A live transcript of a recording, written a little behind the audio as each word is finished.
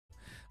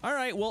All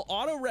right, well,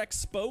 Auto-Rec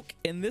spoke,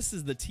 and this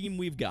is the team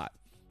we've got.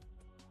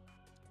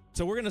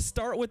 So we're going to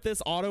start with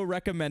this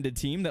auto-recommended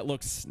team that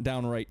looks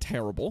downright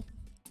terrible.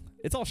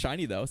 It's all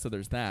shiny, though, so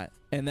there's that.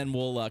 And then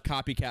we'll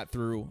copycat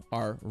through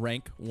our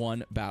rank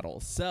 1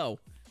 battles. So,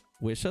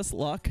 wish us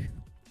luck.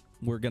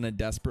 We're going to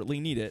desperately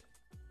need it.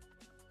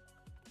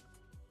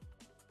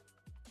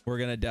 We're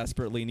going to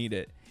desperately need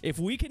it. If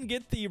we can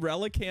get the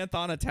Relicanth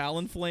on a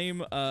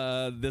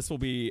Talonflame, this will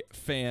be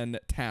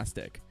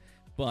fantastic.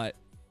 But,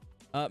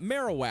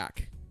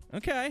 Marowak.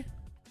 Okay.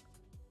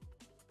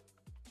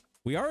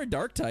 We are a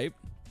Dark type.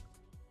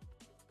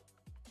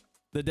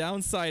 The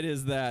downside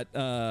is that,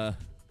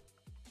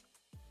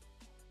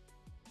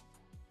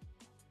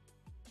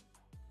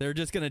 they're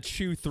just going to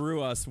chew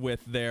through us with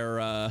their,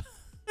 I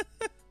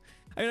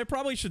mean, I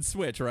probably should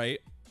switch, right?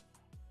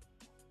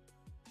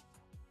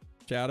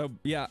 Shadow,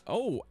 yeah.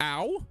 Oh,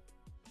 ow.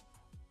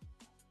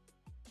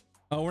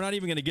 Oh, we're not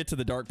even going to get to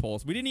the Dark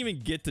Pulse. We didn't even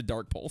get to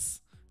Dark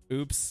Pulse.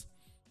 Oops.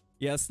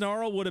 Yeah,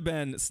 Snarl would have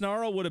been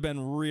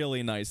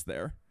really nice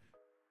there.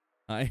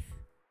 We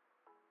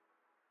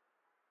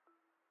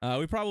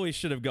probably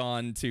should have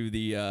gone to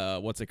the,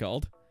 what's it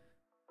called?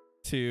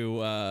 To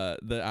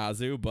the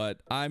Azu, but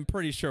I'm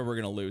pretty sure we're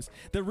gonna lose.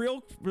 The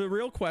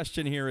real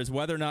question here is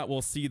whether or not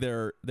we'll see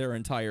their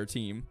entire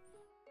team.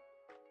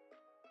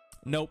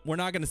 Nope, we're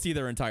not gonna see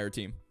their entire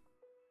team.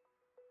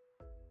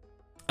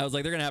 I was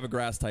like, they're gonna have a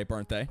grass type,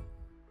 aren't they?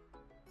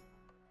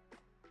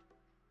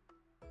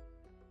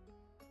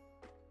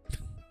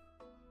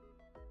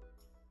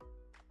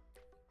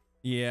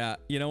 Yeah,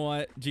 you know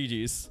what?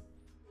 GG's.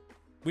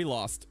 We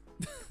lost.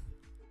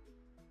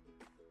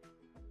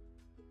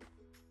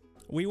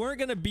 We weren't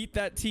going to beat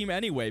that team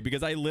anyway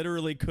because I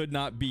literally could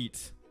not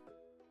beat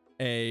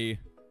a...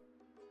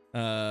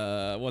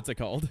 what's it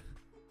called?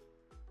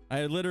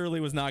 I literally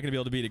was not going to be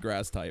able to beat a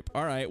grass type.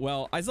 All right,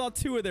 well, I saw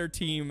 2 of their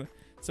team,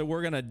 so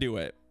we're going to do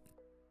it.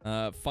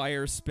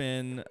 Fire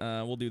Spin.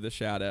 We'll do the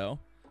Shadow.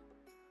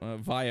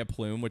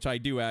 Vileplume, which I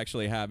do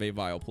actually have a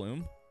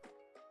Vileplume.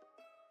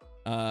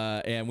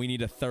 And we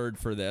need a 3rd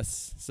for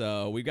this.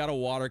 So we've got a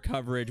water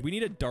coverage. We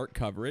need a dark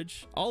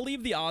coverage. I'll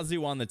leave the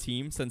Azu on the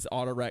team since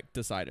Auto-Rec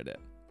decided it.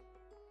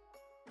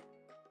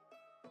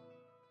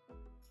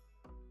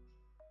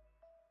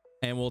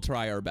 And we'll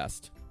try our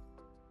best.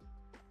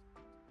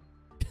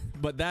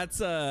 But that's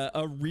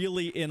a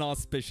really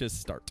inauspicious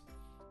start.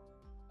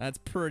 That's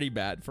pretty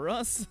bad for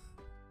us.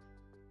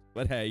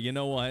 But hey, you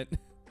know what?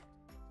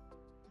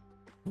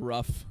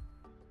 Rough.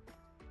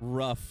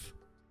 Rough.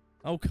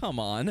 Oh, come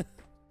on.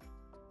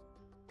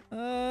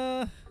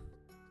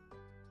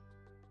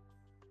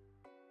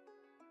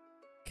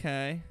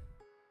 Okay.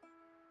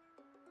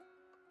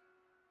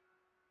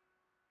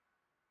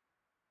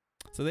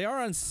 So they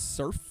are on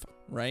Surf,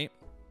 right?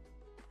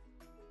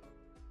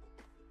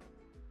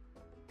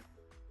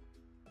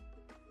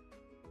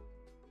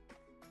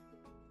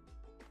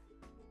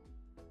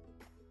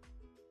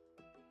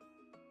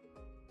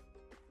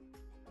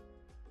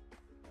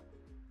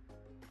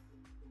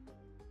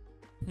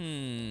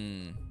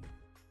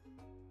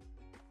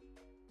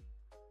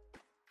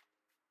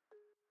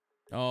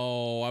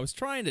 Oh, I was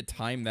trying to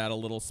time that a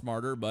little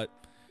smarter, but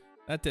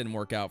that didn't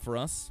work out for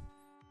us.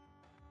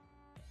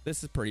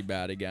 This is pretty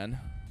bad again.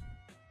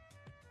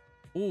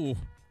 Ooh.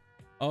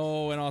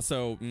 Oh, and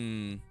also,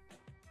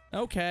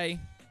 okay.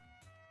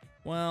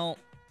 Well,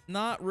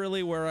 not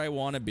really where I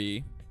want to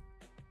be.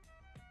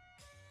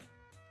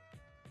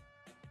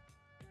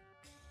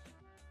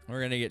 We're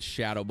going to get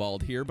Shadow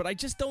Balled here, but I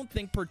just don't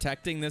think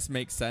protecting this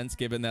makes sense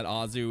given that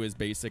Azu is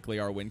basically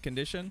our win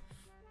condition.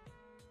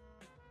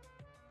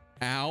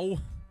 Ow.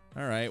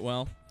 All right,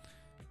 well,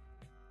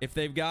 if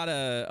they've got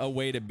a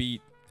way to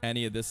beat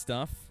any of this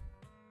stuff.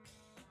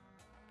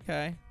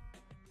 Okay.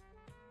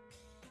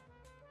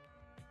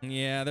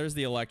 Yeah, there's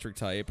the electric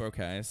type.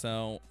 Okay,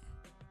 so...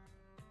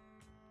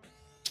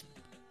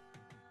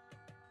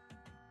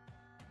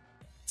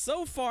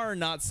 So far,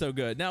 not so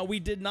good. Now, we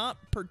did not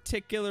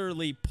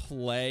particularly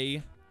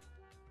play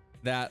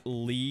that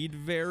lead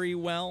very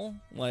well.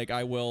 Like,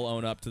 I will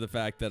own up to the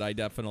fact that I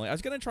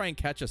was going to try and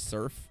catch a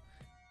Surf,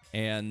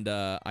 and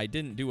I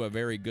didn't do a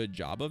very good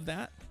job of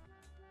that.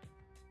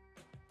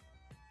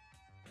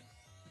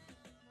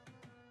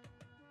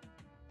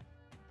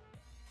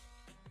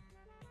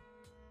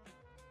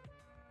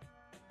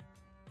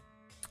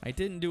 I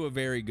didn't do a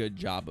very good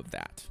job of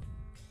that.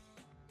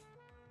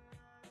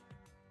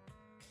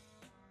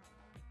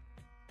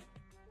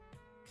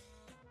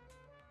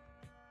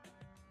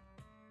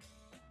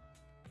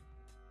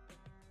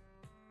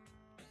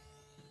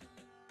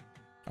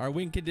 Our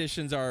win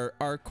conditions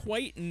are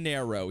quite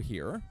narrow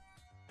here.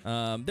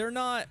 They're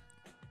not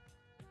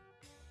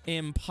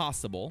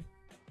impossible.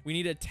 We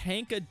need to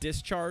tank a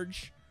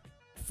discharge,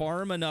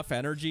 farm enough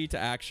energy to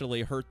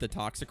actually hurt the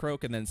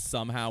Toxicroak, and then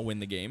somehow win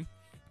the game.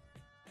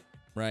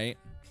 Right?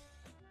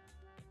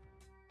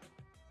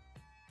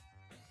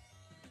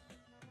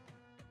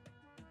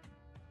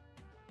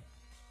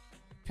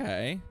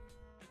 Okay.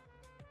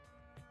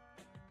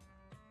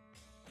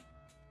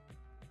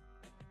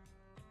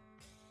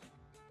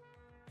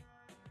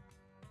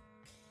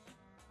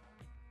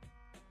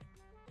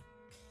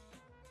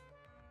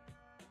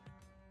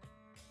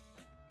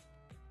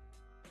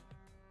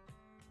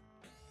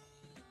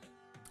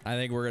 I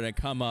think we're going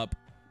to come up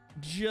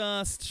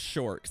just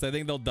short because I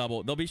think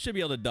should be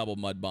able to double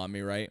mud bomb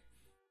me, right?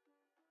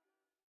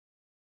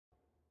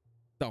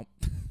 So,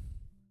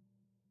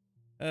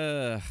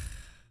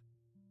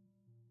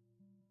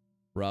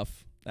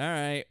 rough. All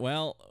right.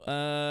 Well,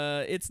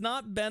 it's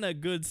not been a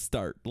good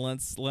start.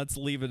 Let's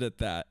leave it at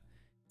that.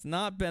 It's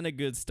not been a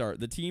good start.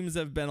 The teams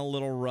have been a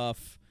little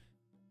rough.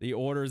 The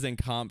orders and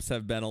comps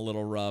have been a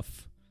little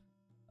rough.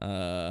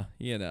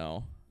 You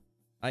know,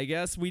 I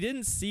guess we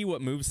didn't see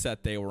what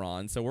moveset they were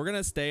on, so we're going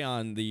to stay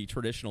on the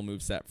traditional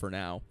moveset for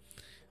now.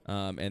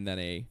 And then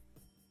a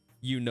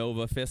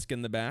Unova Fisk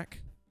in the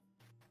back.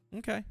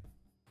 Okay.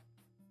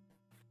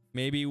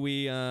 Maybe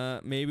we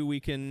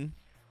can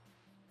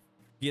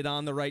get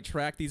on the right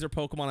track. These are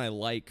Pokemon I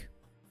like,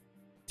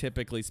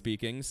 typically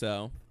speaking,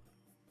 so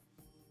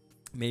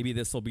maybe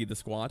this will be the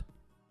squad.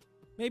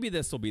 Maybe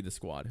this will be the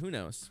squad. Who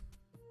knows?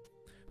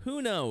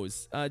 Who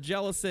knows?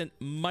 Jellicent,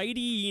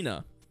 Mighty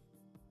Ina.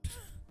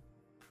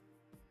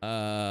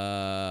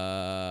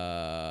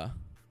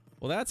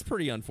 Well, that's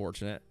pretty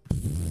unfortunate.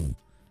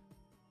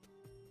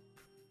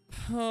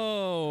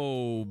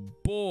 Oh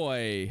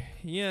boy,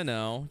 you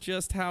know,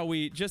 just how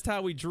we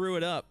drew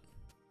it up.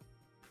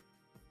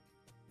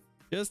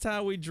 Just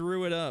how we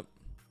drew it up.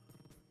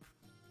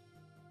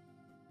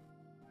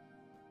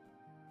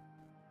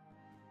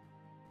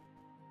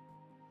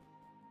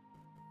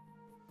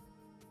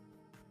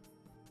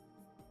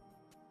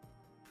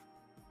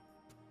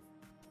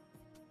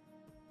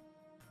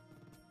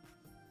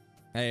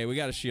 Hey, we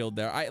got a shield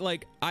there.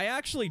 I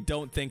actually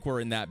don't think we're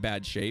in that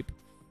bad shape,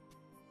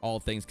 all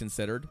things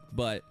considered,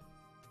 but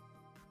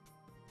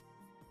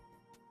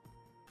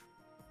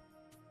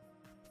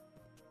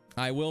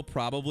I will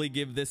probably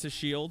give this a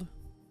shield.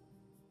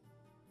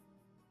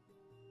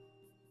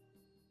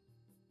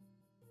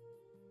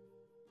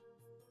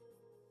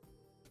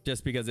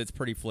 Just because it's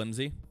pretty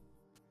flimsy.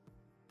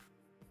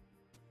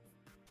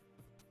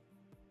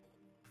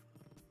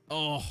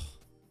 Oh.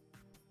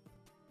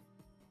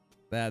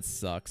 That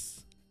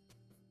sucks.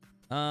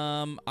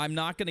 I'm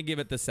not going to give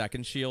it the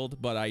second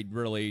shield, but I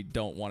really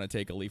don't want to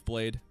take a Leaf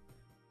Blade.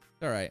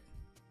 All right.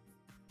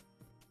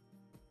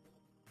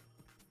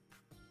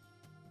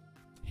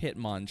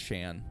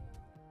 Hitmonchan.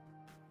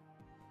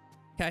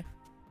 Okay.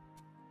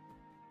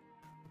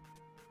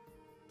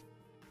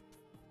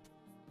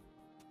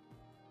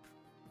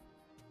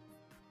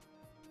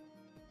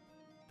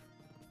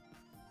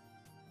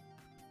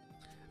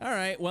 All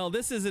right. Well,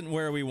 this isn't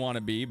where we want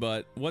to be,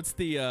 but what's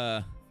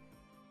the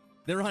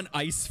they're on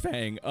Ice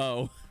Fang.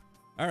 Oh.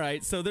 All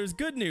right. So there's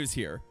good news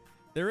here.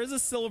 There is a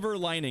silver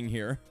lining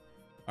here.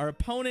 Our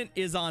opponent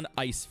is on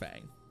Ice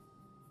Fang.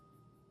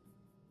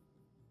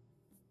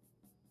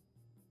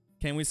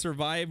 Can we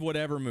survive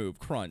whatever move?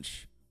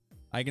 Crunch.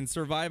 I can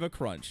survive a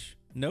crunch.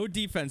 No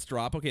defense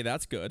drop. Okay,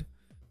 that's good.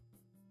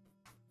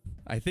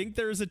 I think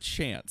there's a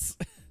chance.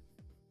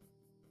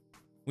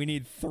 We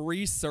need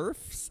 3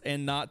 surfs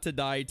and not to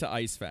die to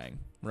Ice Fang,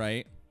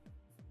 right?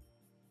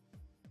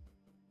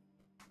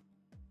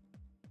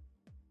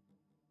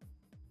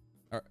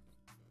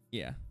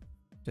 Yeah.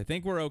 I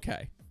think we're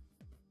okay.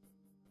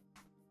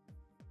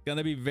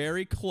 Gonna be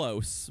very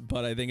close,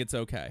 but I think it's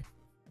okay.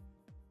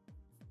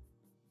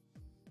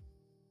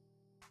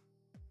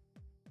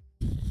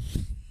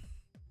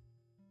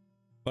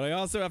 But I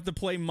also have to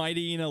play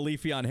Mighty Ina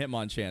Leafeon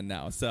Hitmonchan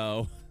now,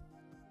 so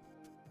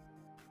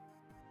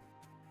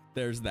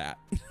there's that.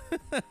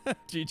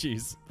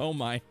 GG's. Oh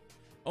my.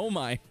 Oh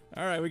my.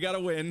 All right, we gotta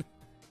win.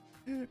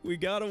 We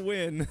gotta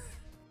win.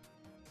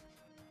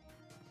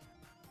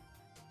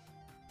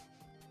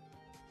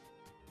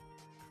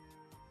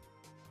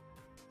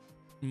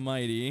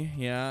 Mighty,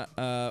 yeah.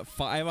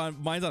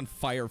 Mine's on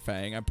Fire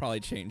Fang. I'd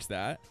probably change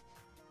that.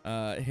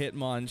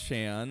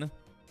 Hitmonchan.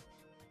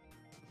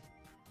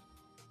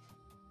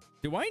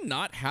 Do I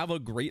not have a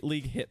Great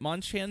League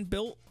Hitmonchan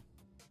built?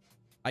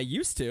 I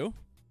used to.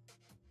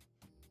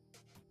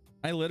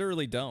 I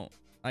literally don't.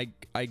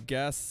 I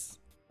guess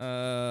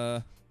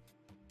we're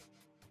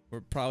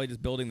probably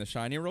just building the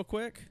shiny real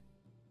quick.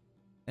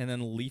 And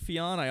then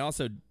Leafeon. I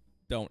also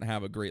don't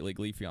have a Great League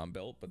Leafeon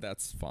built, but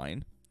that's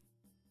fine.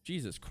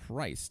 Jesus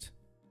Christ.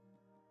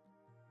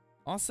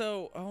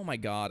 Also, oh my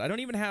god, I don't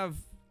even have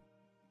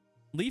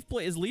Leaf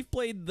Blade. Is Leaf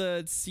Blade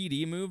the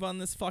CD move on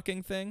this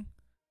fucking thing?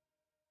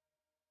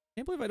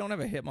 Can't believe I don't have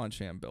a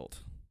Hitmonchan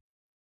built.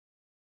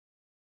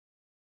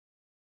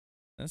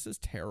 This is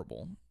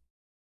terrible.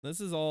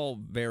 This is all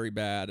very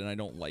bad and I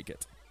don't like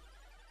it.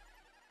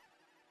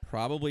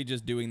 Probably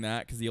just doing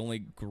that because the only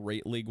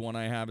Great League one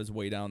I have is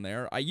way down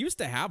there. I used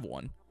to have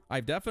one.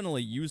 I've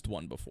definitely used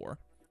one before.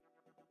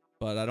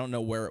 But I don't know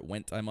where it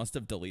went. I must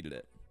have deleted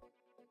it.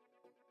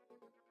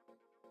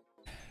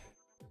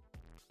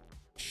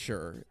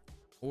 Sure.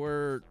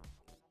 We're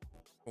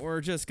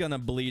just gonna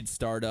bleed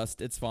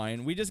Stardust. It's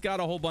fine. We just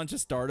got a whole bunch of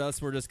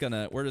Stardust. We're just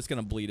gonna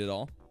bleed it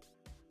all.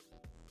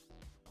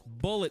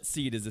 Bullet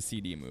Seed is a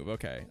CD move.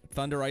 Okay.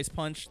 Thunder Ice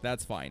Punch.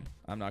 That's fine.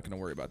 I'm not gonna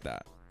worry about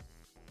that.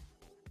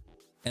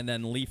 And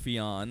then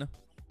Leafeon.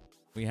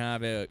 We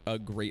have a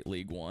Great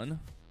League one.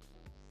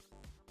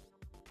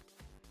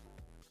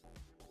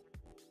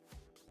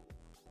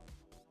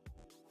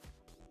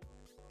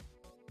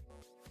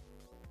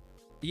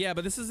 Yeah,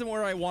 but this isn't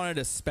where I wanted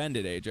to spend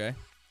it, AJ.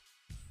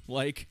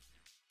 Like,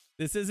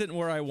 this isn't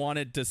where I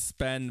wanted to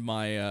spend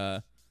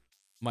my,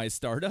 my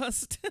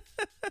Stardust.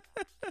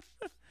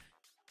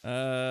 All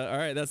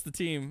right, that's the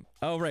team.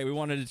 Oh, right, we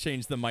wanted to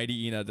change the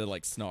Mighty Ina to,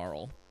 like,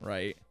 Snarl,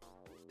 right?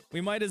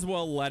 We might as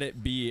well let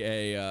it be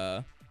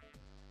a,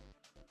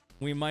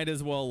 we might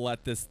as well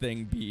let this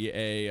thing be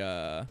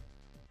a,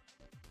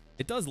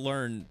 it does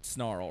learn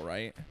Snarl,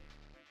 right?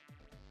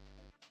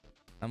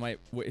 I might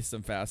waste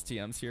some fast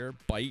TMs here.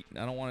 Bite.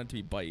 I don't want it to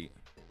be Bite.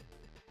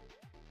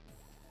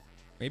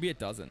 Maybe it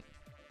doesn't.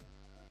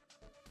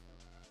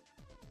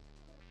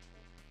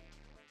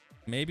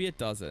 Maybe it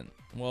doesn't.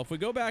 Well, if we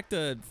go back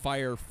to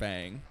Fire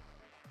Fang,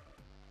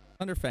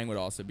 Thunder Fang would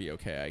also be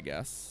okay, I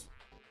guess.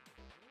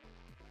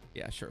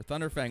 Yeah, sure.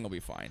 Thunder Fang will be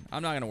fine.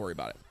 I'm not going to worry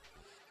about it.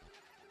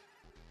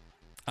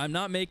 I'm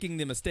not making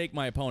the mistake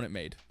my opponent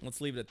made.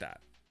 Let's leave it at that.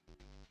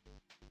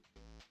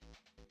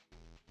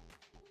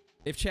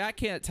 If chat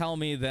can't tell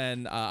me,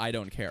 then I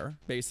don't care.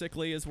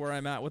 Basically, is where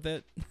I'm at with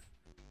it.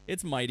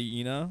 It's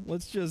Mighty Ina.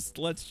 Let's just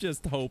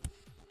hope.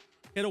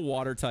 Hit a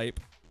water type.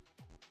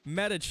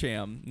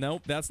 Metacham.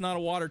 Nope, that's not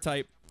a water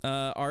type.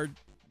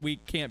 We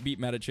can't beat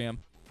Metacham.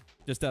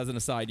 Just as an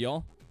aside,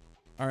 y'all.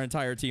 Our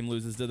entire team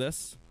loses to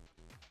this.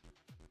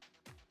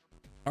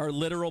 Our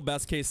literal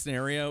best case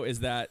scenario is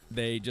that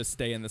they just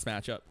stay in this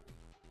matchup.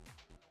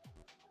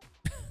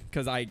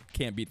 Because I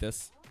can't beat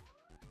this.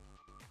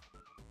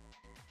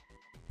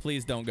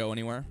 Please don't go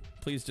anywhere.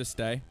 Please just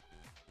stay.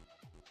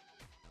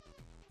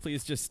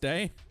 Please just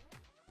stay.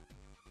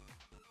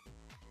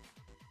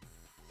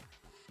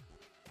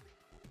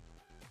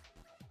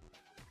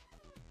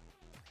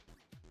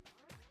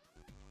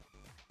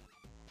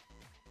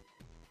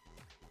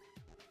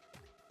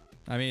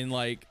 I mean,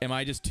 like, am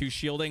I just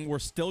 2-shielding? We're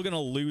still going to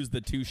lose the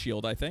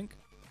 2-shield, I think.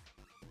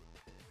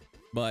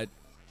 But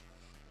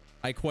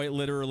I quite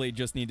literally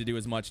just need to do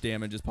as much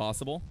damage as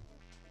possible.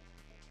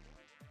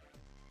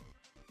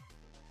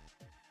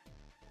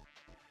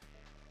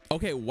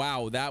 Okay,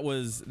 wow, that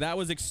was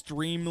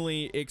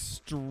extremely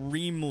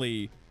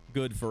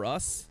good for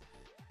us.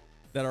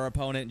 That our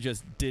opponent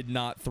just did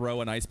not throw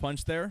an Ice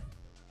Punch there.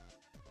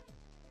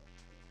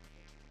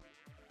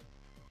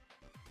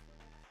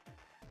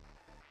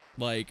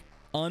 Like,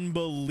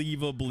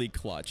 unbelievably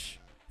clutch.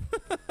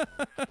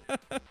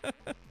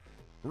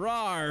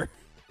 Rawr.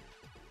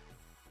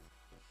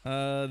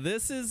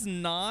 This is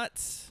not...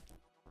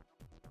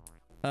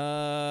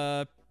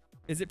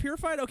 Is it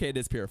purified? Okay, it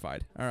is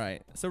purified. All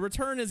right. So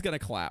return is going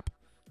to clap.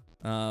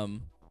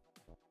 And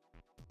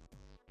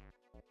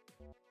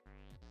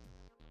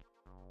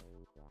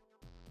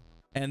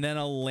then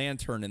a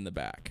lantern in the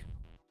back.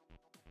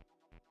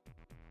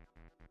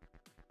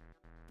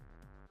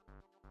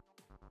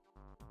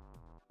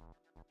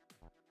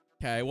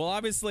 Okay, well,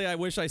 obviously, I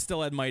wish I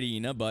still had Mighty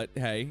Ina, but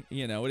hey,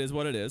 you know, it is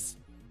what it is.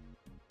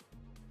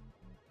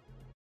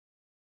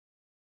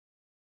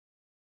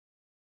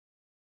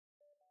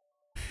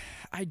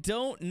 I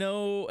don't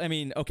know. I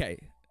mean, okay.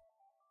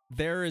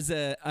 There is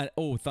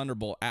oh,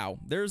 Thunderbolt. Ow.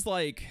 There's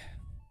like...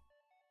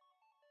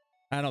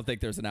 I don't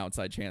think there's an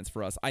outside chance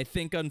for us. I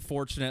think,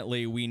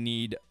 unfortunately, we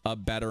need a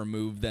better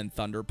move than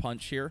Thunder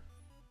Punch here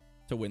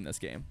to win this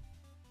game.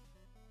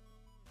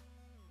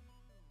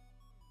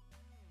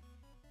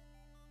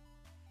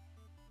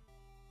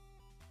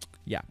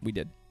 Yeah, we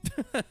did.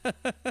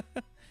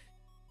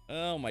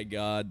 Oh my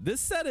god.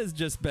 This set has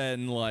just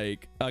been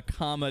like a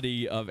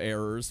comedy of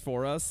errors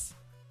for us.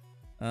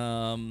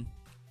 But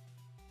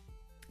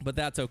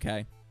that's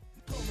okay.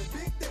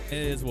 It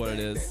is what it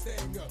is.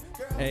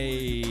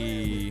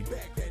 Hey.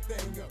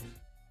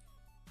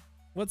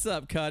 What's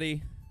up,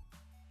 Cuddy?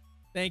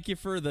 Thank you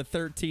for the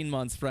 13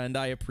 months, friend.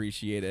 I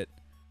appreciate it.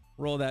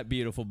 Roll that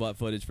beautiful butt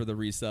footage for the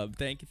resub.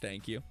 Thank you,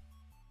 thank you.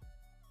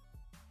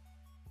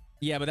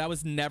 Yeah, but that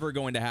was never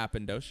going to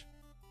happen, Dosh.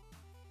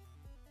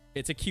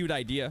 It's a cute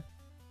idea,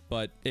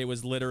 but it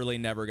was literally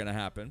never going to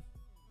happen.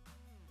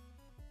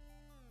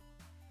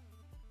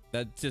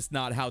 That's just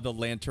not how the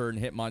Lantern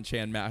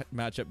Hitmonchan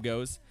matchup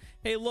goes.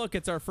 Hey, look,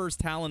 it's our first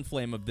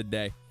Talonflame of the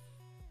day.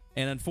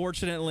 And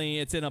unfortunately,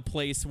 it's in a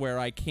place where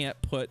I can't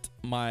put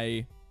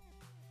the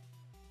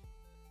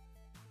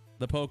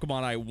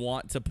Pokemon I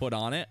want to put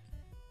on it.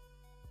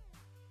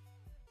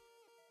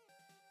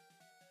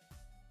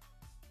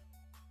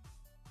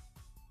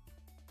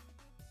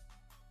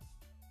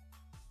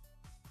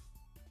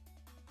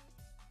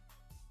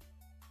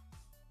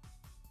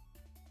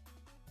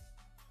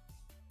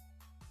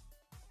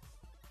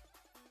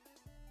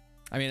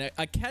 I mean,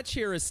 a catch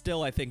here is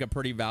still, I think, a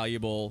pretty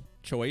valuable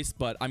choice,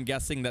 but I'm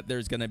guessing that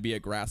there's going to be a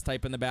grass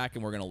type in the back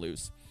and we're going to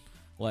lose.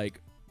 Like,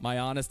 my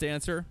honest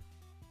answer?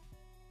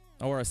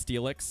 Or a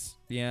Steelix.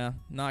 Yeah,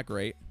 not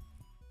great.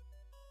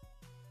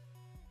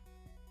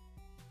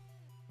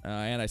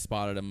 And I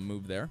spotted him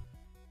move there.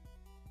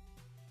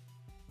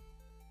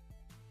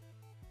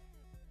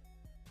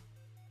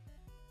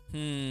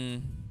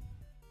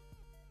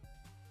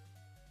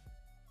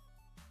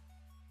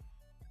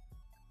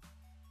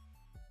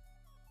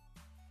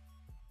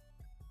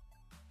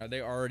 Are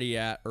they already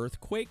at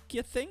Earthquake,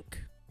 you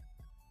think?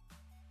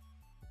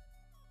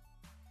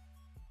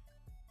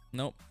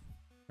 Nope.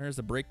 There's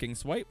a Breaking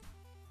Swipe.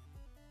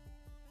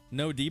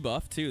 No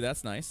debuff, too.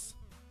 That's nice.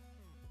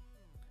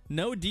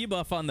 No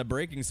debuff on the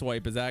Breaking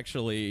Swipe is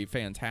actually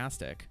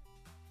fantastic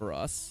for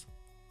us.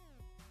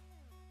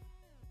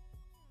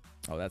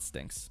 Oh, that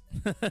stinks.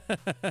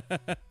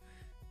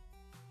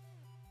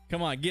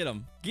 Come on, get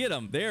him. Get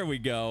him. There we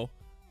go.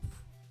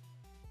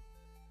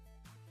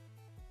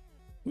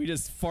 We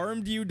just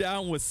farmed you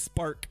down with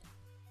Spark.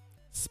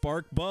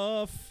 Spark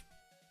buff.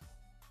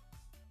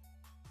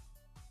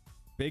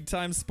 Big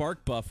time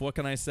Spark buff. What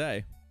can I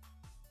say?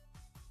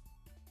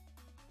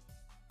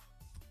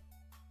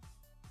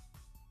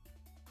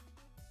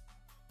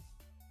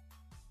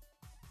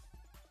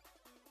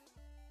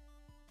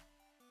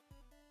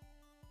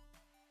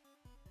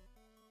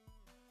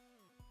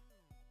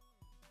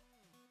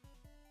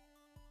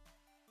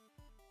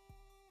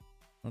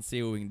 Let's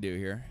see what we can do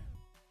here.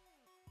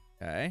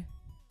 Okay.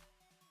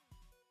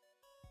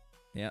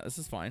 Yeah, this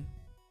is fine.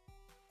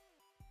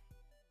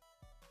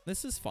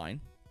 This is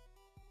fine.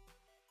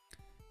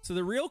 So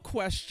the real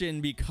question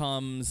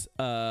becomes,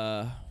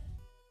 yeah,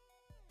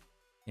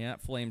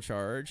 flame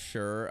charge,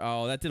 sure.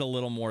 Oh, that did a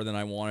little more than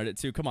I wanted it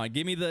to. Come on,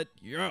 give me the,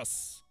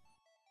 yes.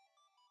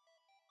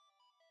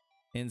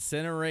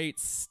 Incinerate,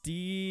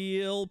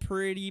 still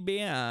pretty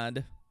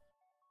bad.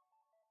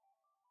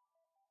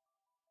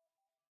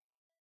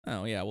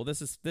 Oh yeah, well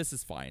this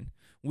is fine.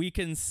 We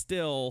can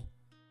still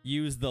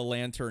use the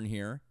lantern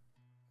here.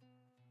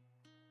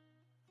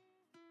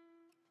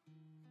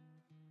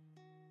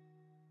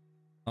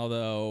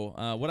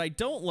 Although, what I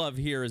don't love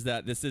here is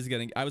that this is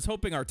getting... I was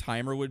hoping our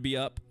timer would be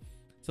up.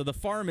 So the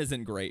farm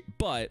isn't great,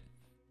 but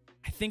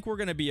I think we're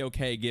going to be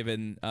okay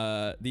given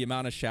the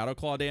amount of Shadow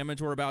Claw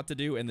damage we're about to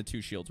do and the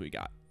 2 shields we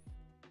got.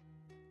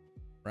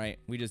 Right?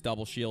 We just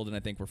double shield and I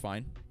think we're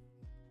fine.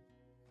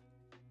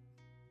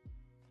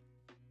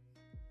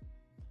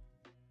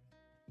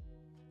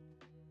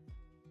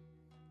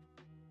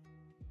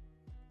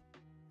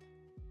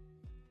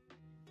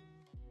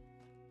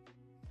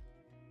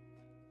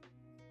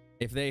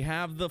 If they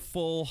have the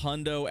full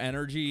hundo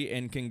energy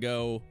and can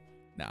go,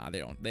 nah, they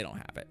don't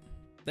have it.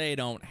 They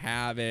don't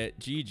have it.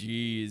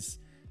 GG's.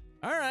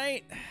 All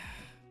right.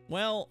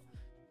 Well,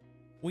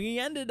 we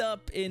ended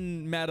up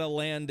in meta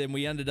land and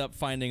we ended up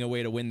finding a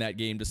way to win that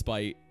game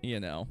despite,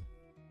 you know,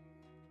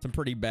 some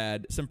pretty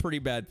bad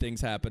things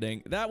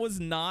happening. That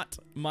was not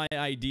my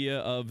idea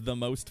of the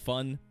most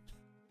fun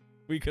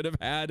we could have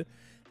had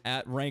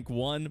at rank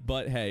 1,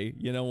 but hey,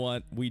 you know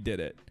what? We did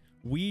it.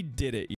 We did it.